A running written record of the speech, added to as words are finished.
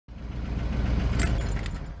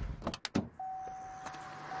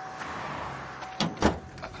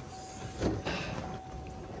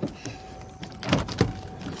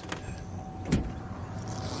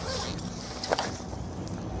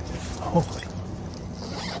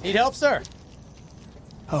Need help, sir?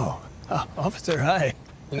 Oh, officer, hi.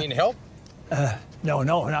 You need help? No,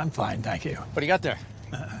 I'm fine, thank you. What do you got there?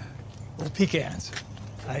 Pecans.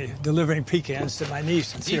 I'm delivering pecans to my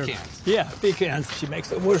niece. Pecans? Yeah, pecans. She makes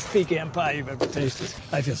the worst pecan pie you've ever tasted.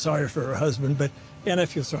 I feel sorry for her husband, and I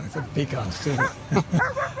feel sorry for the pecans, too.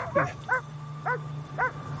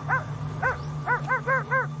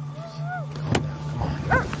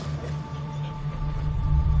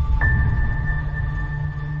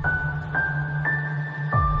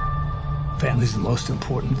 Family's the most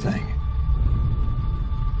important thing.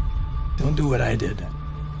 Don't do what I did.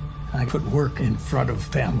 I put work in front of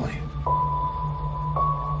family.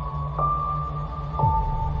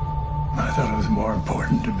 I thought it was more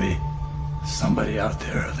important to be somebody out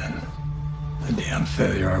there than the damn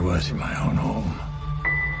failure I was in my own home.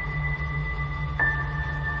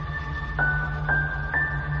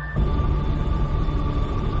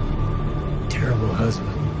 Terrible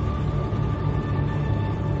husband.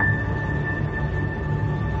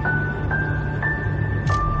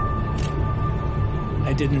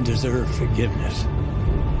 I didn't deserve forgiveness.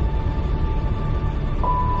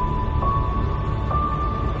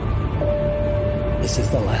 This is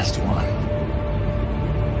the last one.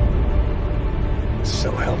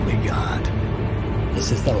 So help me God.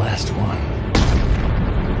 This is the last one.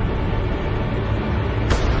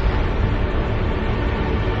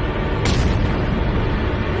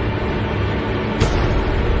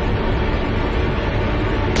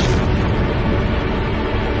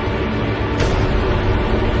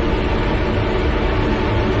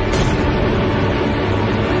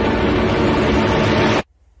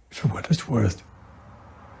 For what it's worth,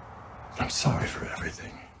 I'm sorry for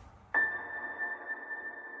everything.